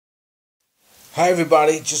Hi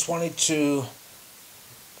everybody, just wanted to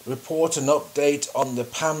report an update on the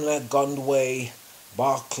Pamela Gondwe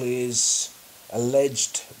Barclays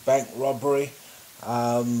alleged bank robbery.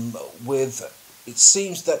 With it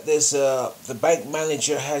seems that the bank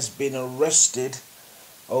manager has been arrested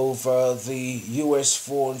over the US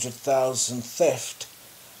 400,000 theft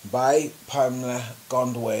by Pamela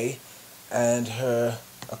Gondwe and her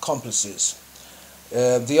accomplices.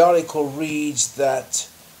 The article reads that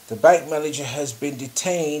the bank manager has been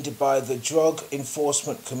detained by the Drug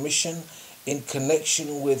Enforcement Commission in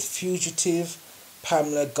connection with fugitive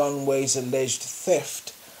Pamela Gunway's alleged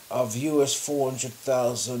theft of US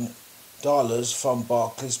 $400,000 from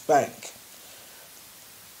Barclays Bank.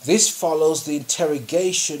 This follows the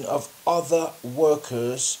interrogation of other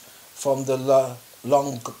workers from the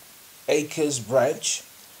Long Acres branch.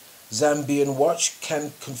 Zambian Watch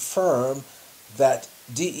can confirm that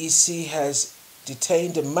DEC has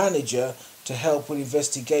detained a manager to help with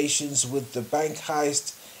investigations with the bank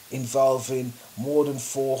heist involving more than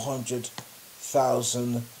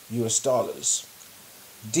 400,000 US dollars.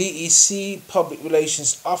 DEC Public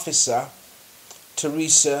Relations Officer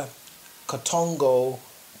Teresa Katongo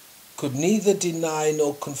could neither deny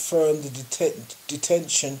nor confirm the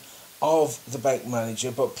detention of the bank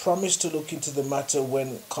manager, but promised to look into the matter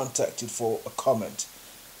when contacted for a comment.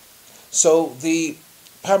 So the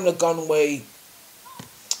Pamela Gunway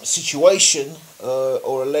situation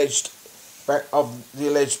or alleged bank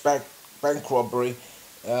robbery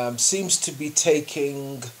seems to be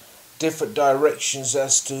taking different directions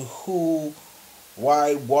as to who,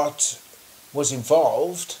 why, what was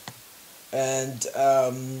involved, and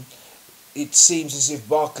it seems as if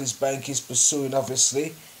Barclays Bank is pursuing,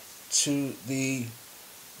 obviously, to the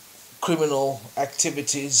criminal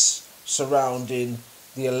activities surrounding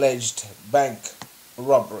the alleged bank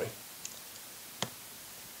robbery.